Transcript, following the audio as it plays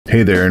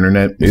Hey there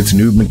Internet, it's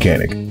Noob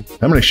Mechanic.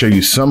 I'm going to show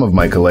you some of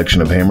my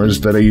collection of hammers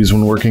that I use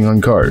when working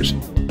on cars.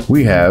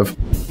 We have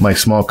my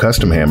small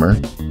custom hammer,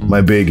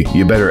 my big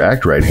you better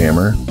act right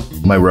hammer,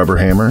 my rubber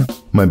hammer,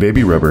 my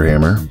baby rubber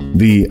hammer,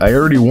 the I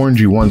already warned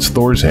you once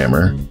Thor's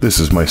hammer, this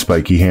is my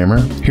spiky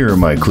hammer, here are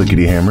my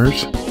clickety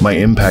hammers, my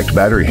impact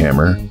battery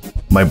hammer,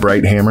 my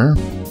bright hammer,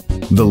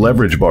 the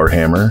leverage bar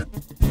hammer,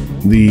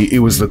 the it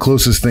was the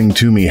closest thing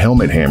to me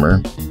helmet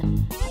hammer,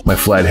 my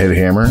flathead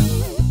hammer,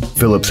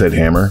 Phillips head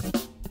hammer.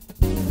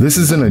 This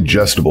is an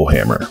adjustable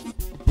hammer.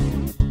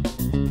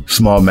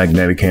 Small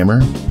magnetic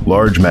hammer,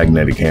 large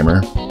magnetic hammer,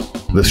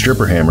 the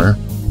stripper hammer.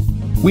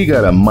 We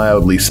got a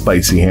mildly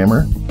spicy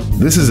hammer.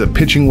 This is a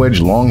pitching wedge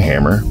long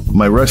hammer,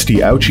 my rusty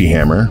ouchie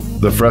hammer,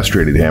 the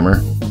frustrated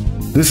hammer.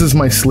 This is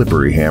my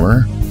slippery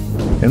hammer.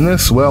 And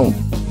this, well,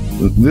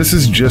 this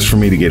is just for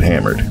me to get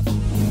hammered.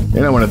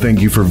 And I want to thank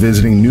you for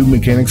visiting Noob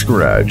Mechanic's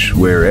Garage,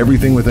 where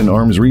everything within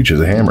arm's reach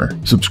is a hammer.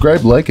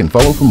 Subscribe, like, and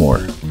follow for more.